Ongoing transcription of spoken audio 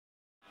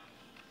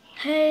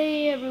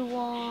Hey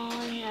everyone,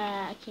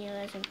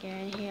 Kayla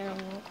again here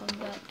and welcome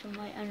back to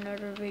my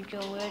another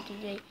video where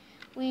today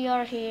we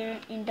are here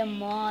in the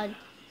Minecraft.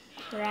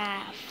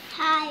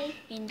 Hi.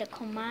 In the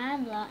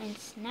command block in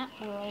Snap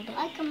World.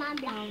 What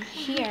command block?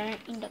 Here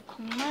in the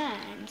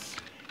commands.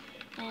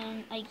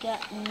 And I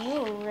got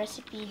new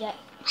recipe that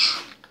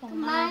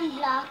Command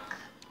block.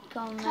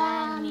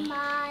 command me.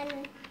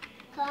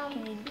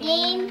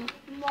 Game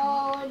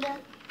mode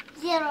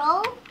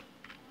 0.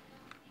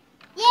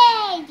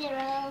 Yay,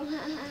 0.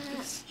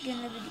 It's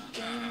gonna be the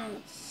game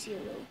mode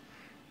 0.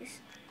 It's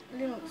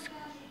little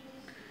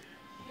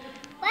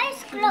Why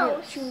is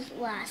close? choose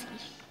lastly.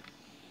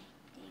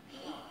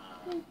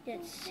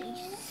 Let's see,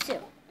 so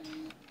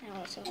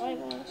now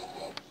survival.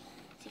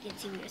 As you can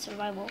see, we have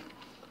survival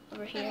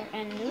over here,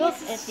 and look at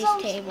this so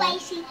table.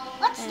 Spicy.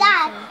 What's And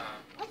that?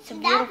 It's a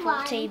What's that beautiful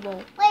one? table.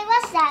 Wait,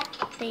 what's that?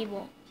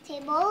 Table.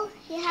 Table.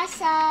 He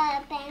has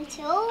a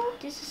pencil.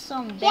 This is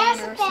some He has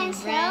a banners and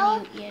pencil.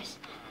 brand new. Yes.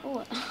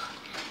 Oh,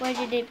 why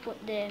did they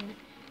put them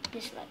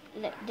just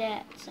like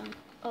that?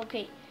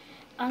 Okay,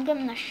 I'm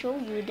gonna show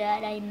you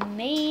that I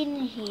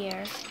made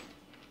here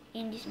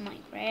in this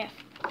Minecraft,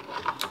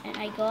 and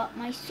I got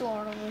my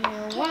sword over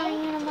here,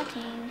 one of my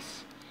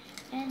things,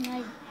 and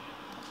my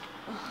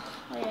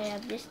why do I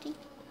have this thing?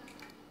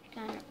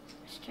 Kind of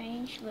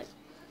strange, but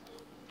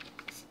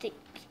stick.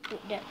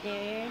 Put that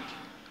there.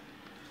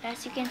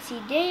 As you can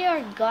see, they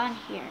are gone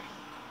here.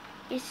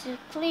 It's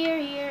clear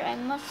here. I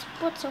must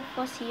put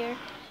sofas here,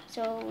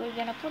 so we're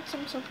gonna put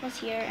some sofas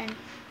here, and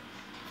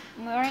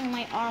I'm wearing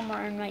my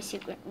armor in my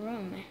secret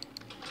room.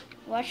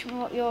 Watch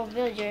your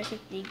villagers if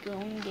they go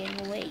and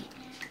get away.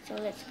 So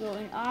let's go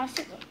in our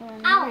secret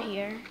room over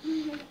here.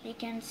 You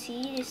can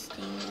see this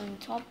thing on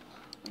top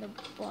and the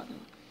bottom.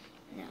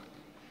 Now,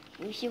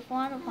 if you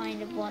want to find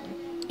the bottom,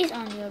 it's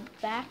on your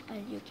back,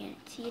 as you can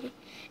see it,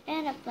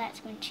 and a flat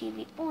screen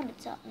TV on the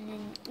top, and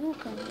then you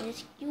can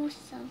just use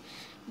some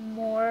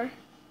more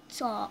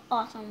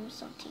awesome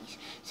things.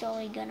 So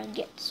we're gonna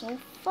get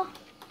sofa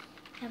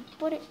and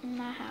put it in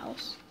my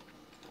house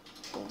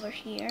over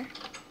here.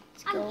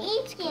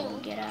 Let's go,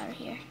 get out of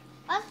here.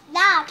 What's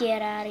that?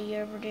 Get out of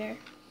here over there.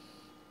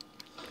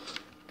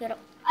 Get up.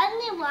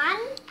 Only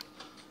one?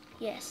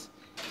 Yes.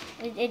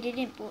 I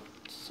didn't put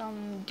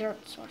some dirt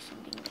or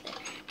something there.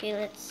 Okay,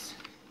 let's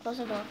close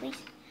the door, please.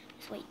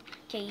 Just wait.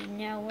 Okay,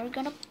 now we're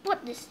gonna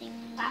put this thing,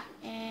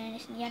 and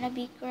it's gonna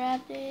be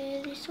grab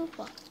the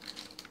sofa.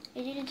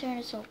 It didn't turn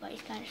the sofa.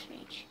 It's kind of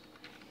strange.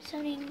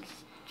 Something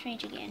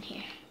strange again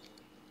here.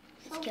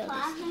 Let's kill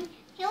this thing.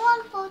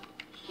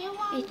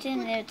 It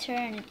didn't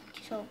turn the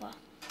sofa.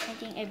 I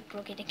think I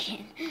broke it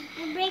again.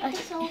 You break the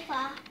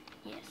sofa.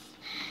 Yes.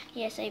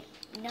 Yes, I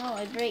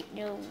break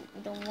the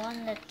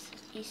one that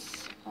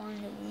is on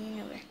the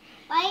window.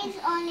 Why is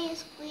only a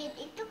squid?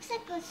 It looks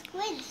like a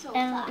squid sofa.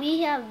 And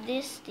we have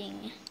this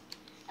thing.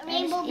 A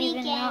rainbow beacon. It's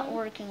even not beacon.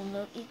 working.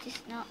 Look, it is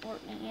not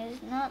working.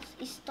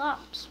 It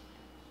stops.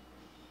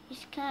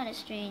 It's kind of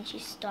strange.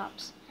 It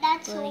stops.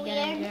 That's So so we're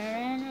gonna weird. go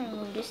and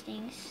remove these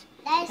things.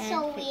 That's and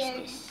so fix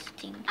weird. this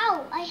thing.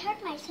 Ow, I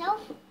hurt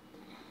myself.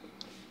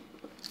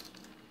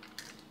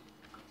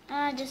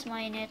 Just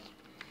mind it.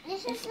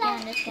 This It's is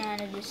like...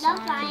 kind of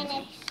Don't mind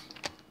it.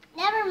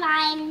 Never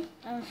mind.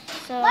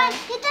 So What?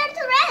 You turned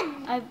to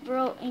red.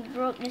 It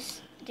broke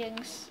these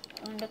things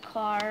on the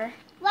car.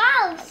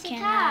 Wow,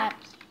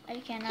 I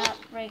cannot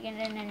break it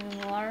in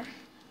anymore.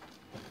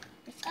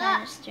 It's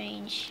kind of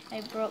strange.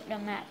 I broke the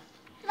map.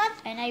 What?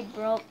 And I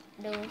broke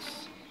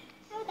those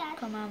How that?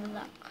 command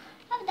block.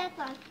 How that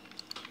one?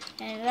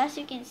 And as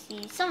you can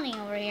see, something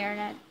over here,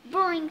 that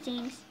boring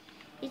things.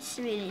 It's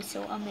really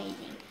so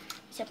amazing.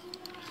 It's a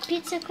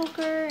pizza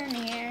cooker in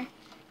here.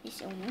 It's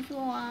if you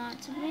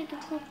want to make a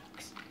cook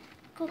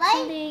something.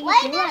 Why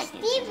if you there's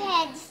like Steve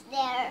heads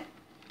there?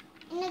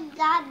 In the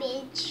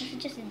garbage.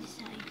 It's just a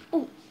design.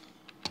 Oh,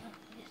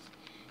 yes.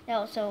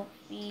 That'll also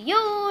be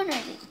you.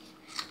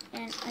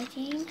 And I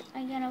think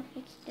I'm gonna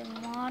fix the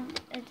mod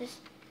at this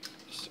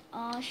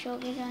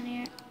showcase on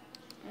here.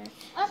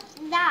 What's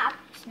that?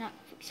 It's not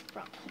fixed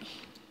properly.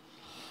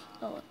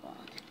 Oh, it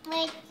won't.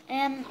 Wait,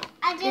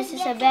 This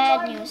is a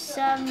bad news.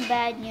 Some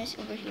bad news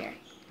over here.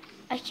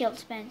 I killed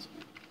Spencer.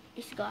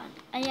 It's gone.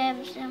 I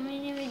have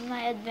something with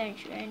my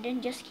adventure, and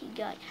then just he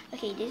got.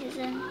 Okay, this is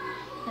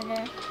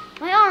my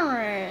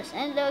armors,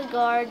 and the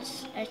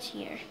guards are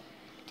here.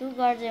 Two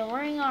guards are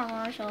wearing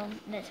armor, so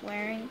that's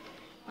wearing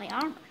my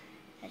armor.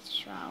 Let's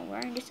try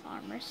wearing these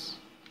armors.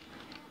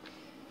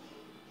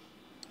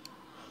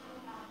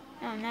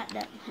 No, not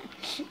that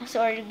one. I'm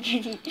sorry to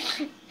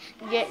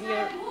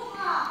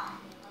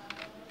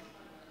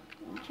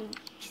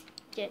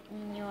get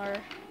in your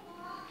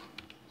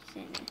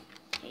sin.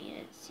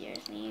 Okay,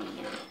 seriously,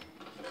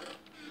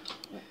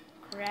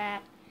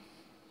 crap.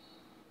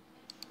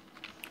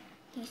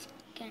 These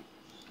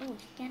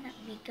cannot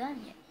be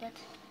gone yet, but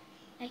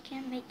I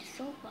can make the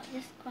sofa.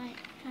 Just quite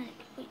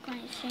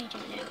strange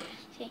over there.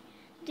 See,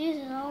 this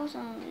is also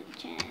a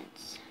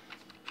chance.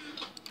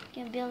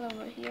 You can build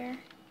over here.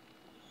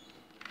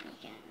 You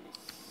can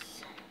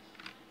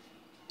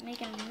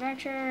make an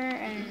adventure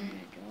and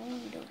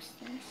do those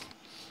things.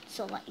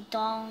 So like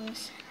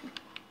dongs.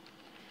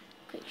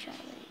 Quick shot.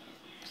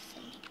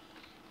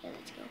 Yeah,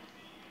 let's go.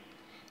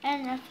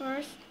 And at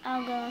first,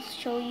 I'm gonna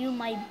show you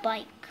my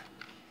bike.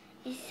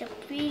 It's a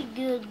pretty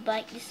good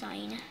bike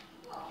design.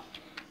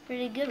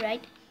 Pretty good,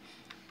 right?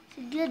 It's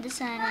a good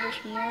design over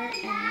here,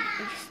 and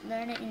I just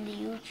learned it in the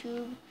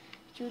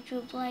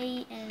YouTube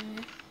play, and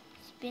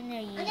it's been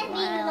a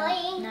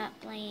while not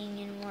playing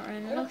anymore.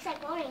 And It look, looks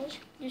like orange.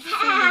 there's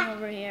something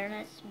over here.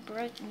 Let's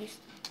break this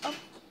up,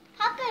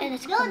 How can and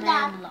it's you do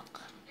command that?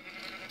 lock.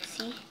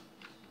 See,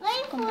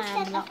 Why you full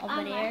command set lock of over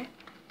armor? there,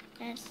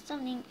 and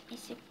something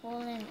is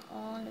falling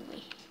all the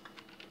way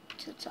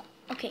to the top.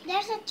 Okay,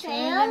 There's a so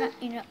we're trail.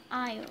 gonna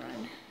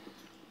iron.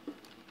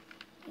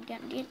 We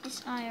gotta get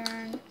this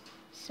iron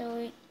so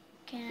we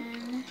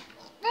can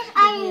There's dig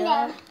iron it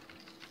there. up.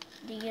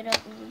 Dig it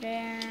up over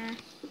there.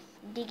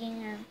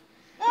 Digging and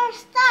You're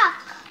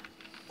stuck.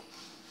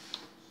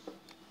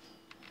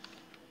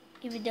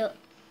 give it the.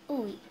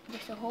 Oh,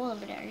 there's a hole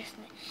over there.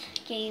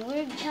 Okay,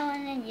 we're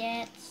gonna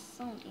get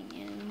something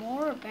and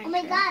more adventure. Oh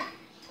my god.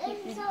 If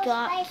we It's so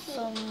got spicy.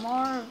 some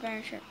more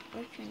adventure,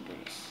 we can do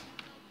this.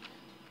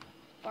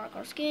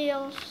 Parkour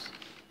skills.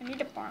 I need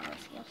the parkour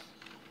skills.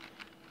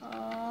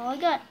 Oh, I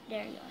got.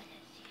 There you go.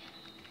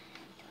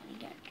 I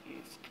got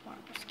these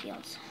parkour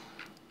skills.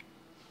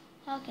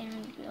 How can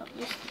we build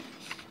this thing?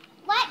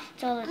 What?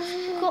 So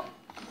let's cook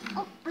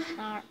Oh,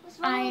 our what's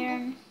wrong with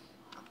iron.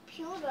 the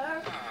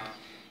computer?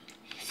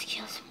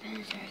 Skills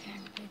Spencer, I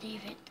can't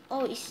believe it.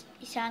 Oh, it's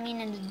hanging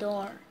in the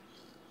door.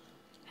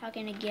 How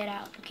can I get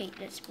out? Okay,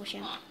 let's push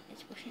him.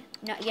 Let's push him.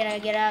 Not get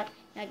out.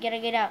 Not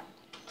get out.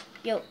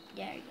 Yo,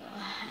 there you go.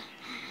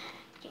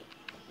 Okay,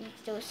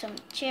 let's do some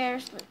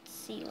chairs. Let's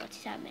see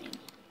what's happening.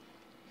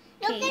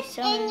 Look Okay, it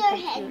so in your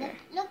computer. head.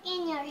 Look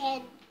in your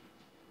head.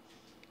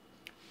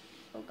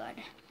 Oh God.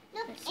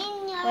 Look Let's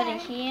in your put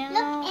it here.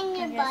 Look in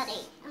your and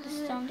body.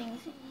 just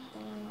something's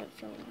going up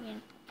so we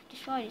can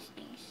destroy these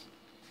things.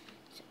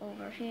 It's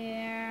over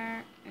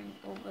here and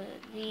over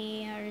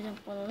there. There's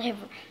a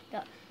lever.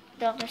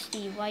 Dr.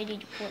 Steve, why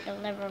did you put the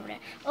lever over there?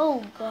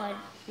 Oh God,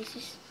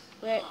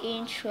 we're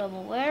in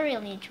trouble. We're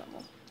really in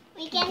trouble.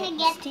 We Can gonna get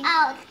get this thing?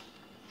 out.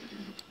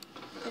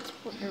 Let's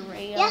put the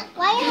rail. Yeah,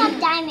 why you have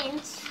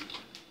diamonds?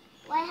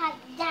 Why have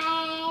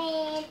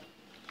diamonds?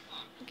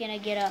 We're gonna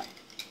get up.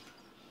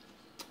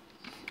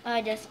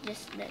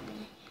 Just let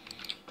me.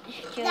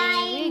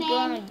 Okay, we're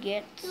gonna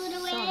get To the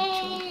something.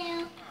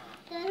 whale.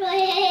 To the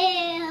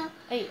whale.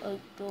 Hey, oh,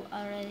 I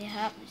already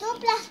have this. 2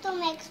 plus 2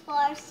 makes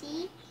 4,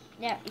 see?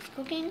 There, it's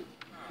cooking.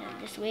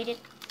 Just wait it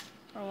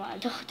for a while.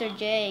 Dr.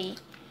 J,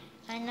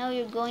 I know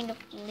you're going to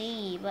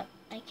flee, but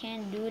I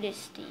can't do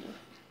this to you.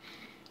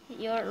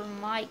 You're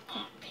my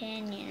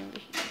companion over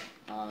here.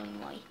 All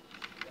my.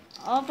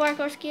 Oh,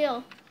 parkour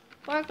skill.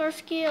 Parkour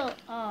skill.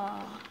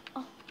 Oh,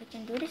 I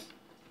can do this.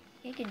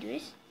 I can do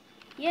this.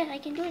 Yes, I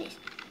can do this.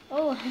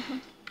 Oh,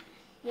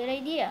 good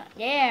idea.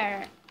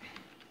 There.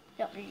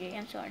 Dr. J,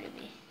 I'm sorry,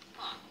 baby.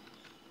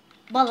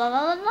 Blah, blah,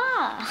 blah,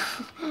 blah,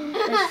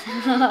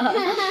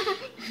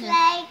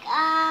 Like,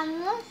 I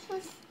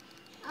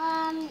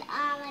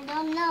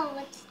don't know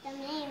what's the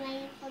name.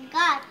 I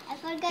forgot. I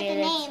forgot Okay,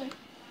 the let's- name.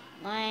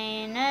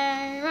 Mine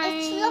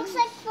It looks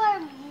like for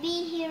B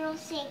Hero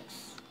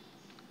 6.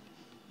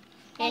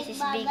 Yes, it's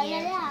Like, big blah,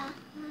 here. blah, blah.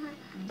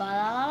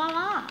 Blah, blah, blah,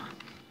 blah.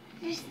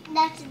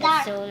 That's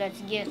dark. So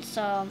let's get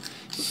some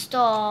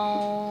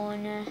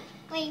stone.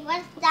 Wait,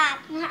 what's that?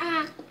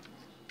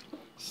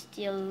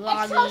 Still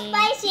It's so logging.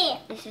 spicy.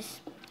 This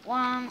is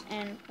 1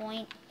 and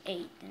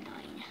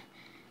 0.89.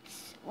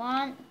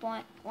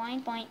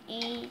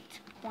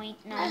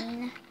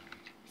 1.8.9.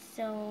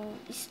 So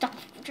stop.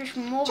 Just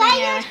moving. Try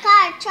your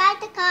car. Try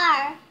the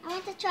car. I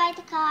want to try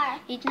the car.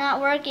 It's not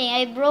working.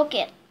 I broke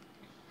it.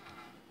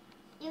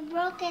 You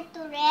broke it to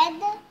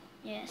red.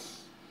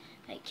 Yes.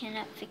 I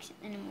cannot fix it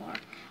anymore.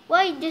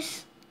 Why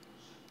this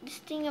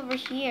thing over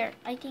here?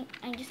 I think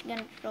I'm just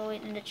gonna throw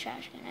it in the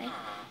trash can. I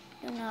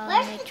don't know. how to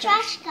Where's make the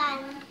trash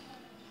can?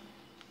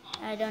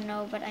 I don't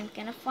know, but I'm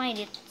gonna find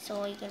it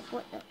so I can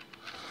put it.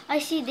 I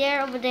see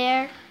there over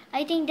there.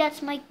 I think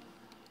that's my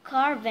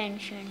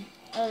carvention.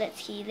 Oh,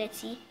 let's see. Yep.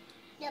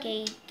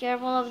 Okay,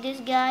 careful of this,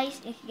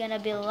 guys. It's gonna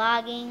be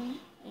lagging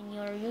in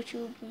your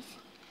YouTube.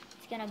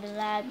 It's gonna be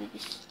lag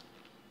because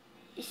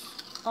it's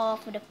all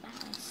for the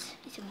pounds.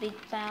 It's a big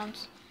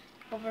pounds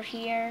over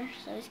here,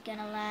 so it's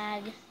gonna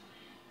lag.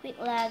 Quick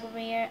lag over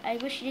here. I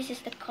wish this is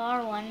the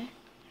car one.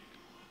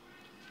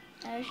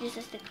 I wish this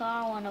is the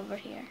car one over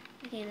here.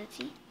 Okay, let's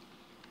see.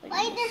 What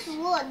Why is this this?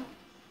 wood?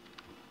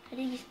 I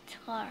think it's the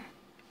car.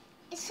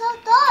 It's so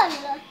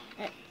tall.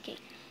 Okay,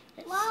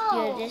 let's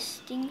Wow. do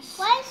these things.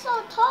 Why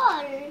so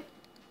tall?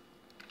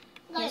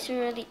 It's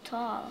really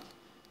tall.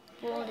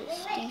 Pull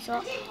these things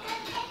up.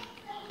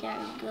 There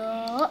we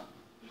go.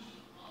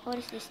 What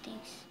is these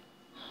things?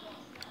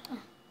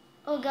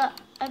 Oh God,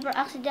 I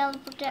accidentally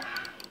protect.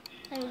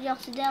 I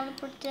accidentally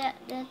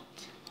protect that.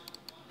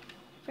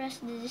 Press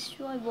the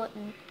destroy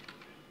button.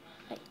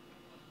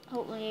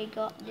 Hopefully I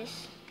got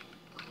this.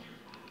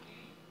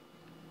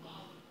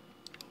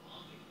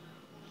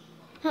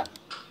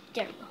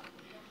 There we go.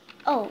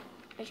 Oh,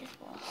 I just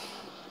lost.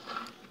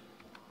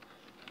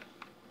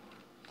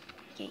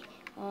 Okay,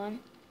 1,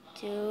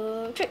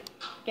 2, 3.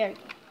 There we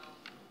go.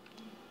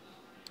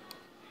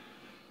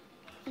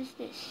 What's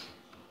this?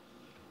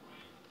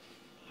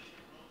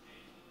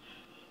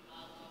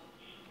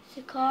 It's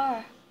a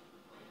car.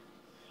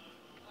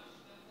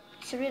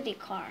 It's a really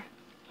car.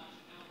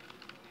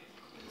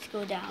 Let's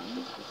go down.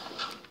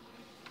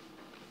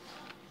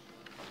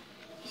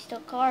 It's the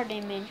car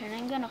dimension.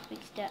 I'm gonna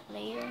fix that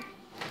later.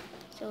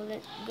 So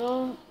let's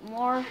go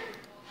more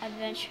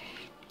adventure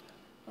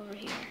over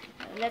here.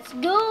 Let's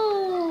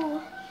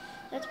go!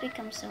 Let's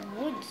become some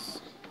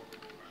woods.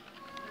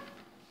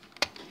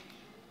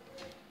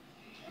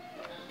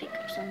 Pick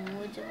up some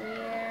woods over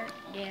here.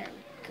 There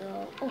we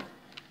go. Oh,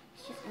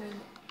 it's just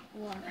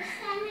in water.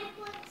 I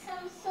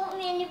put so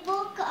many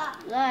books up.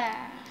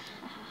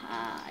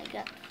 Ah, I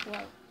got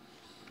 12.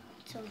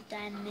 So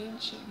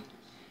dimension.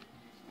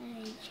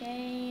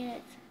 Okay,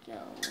 let's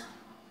go.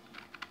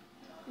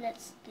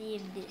 Let's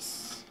leave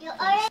this. You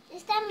already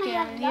this time I Okay,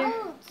 have I'm here.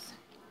 loads.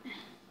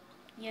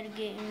 You're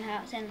getting in the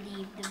house and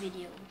leave the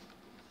video.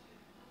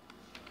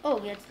 Oh,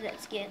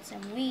 let's get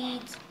some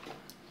weeds.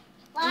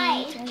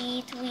 Why?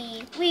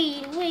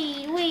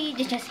 Weed.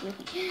 Just weed.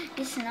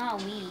 This is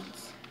not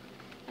weeds.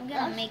 I'm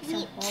gonna That's make some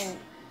wheat. hole.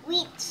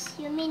 Wheat.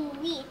 You mean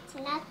wheat,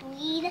 not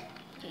weed.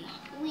 Okay,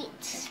 Wheat.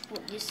 let's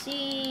put the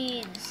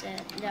seeds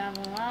down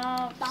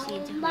out.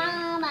 Seeds Bam, here.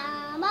 bam,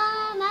 bam,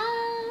 bam,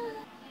 bam.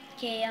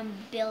 Okay, I'm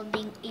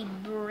building a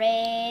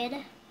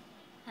bread.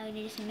 How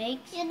this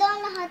makes? You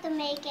don't know how to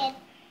make it.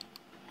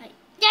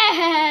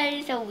 Yeah,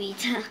 it's a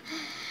wheat.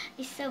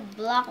 It's a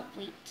block of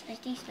wheat. I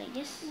think it's like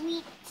this.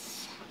 Wheat.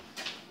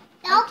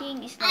 I No.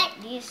 think it's like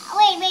this.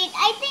 Wait.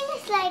 I think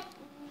it's like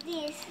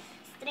this.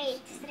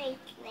 Straight.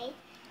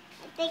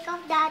 Take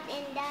off that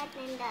and that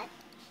and that.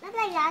 Not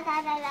like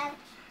that.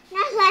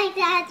 Not like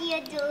that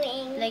you're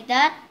doing. Like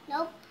that?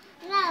 Nope.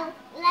 No,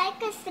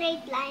 like a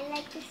straight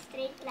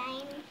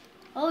line.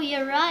 Oh,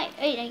 you're right.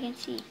 Wait, I can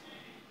see.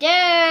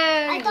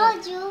 There. I you go.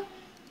 told you.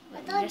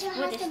 Let's It put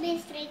has this- to be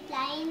straight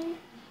line.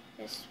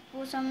 Let's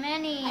put so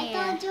many. I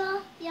told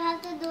you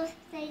have to do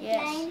straight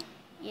Yes. line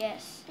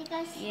Yes.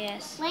 because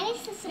Yes. when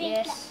it's a straight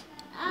line. Yes.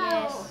 Oh.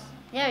 Yes.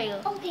 There you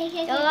go.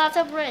 Okay. Got lots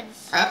of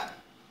breads.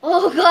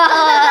 Oh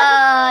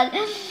God!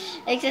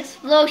 It's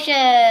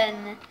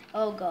explosion.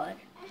 Oh God.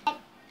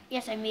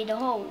 Yes, I made a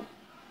hole.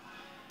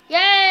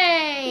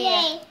 Yay!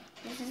 Yay.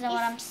 This is what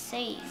I'm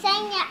saying.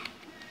 Sanya,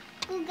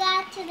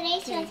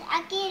 congratulations.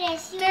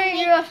 Akires, Thank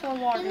you you for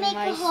watching make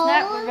my a hole?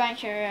 Snap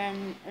Adventure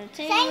and thank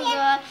you Sanya.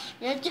 guys.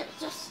 Yeah,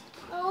 just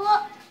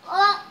Oh.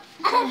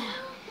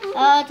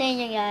 oh, thank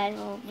you guys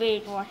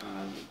for watching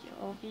my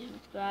video. Please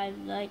subscribe,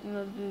 like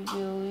my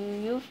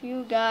video. If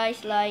you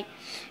guys like,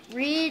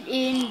 read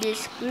in the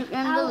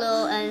description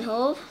below and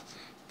hope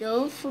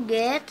don't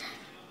forget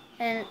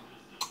and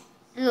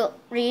look,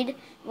 read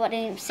what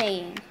I'm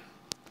saying.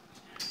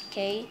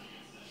 Okay,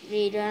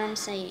 read what I'm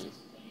saying.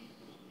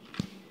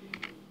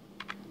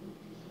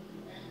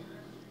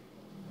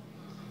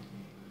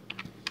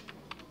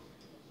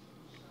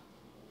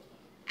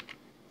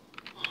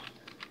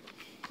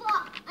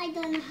 I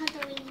don't know how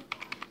to read.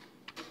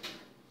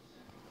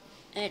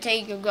 And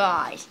thank you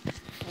guys.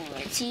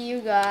 See you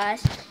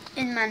guys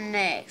in my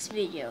next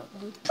video.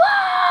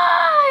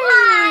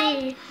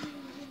 Bye!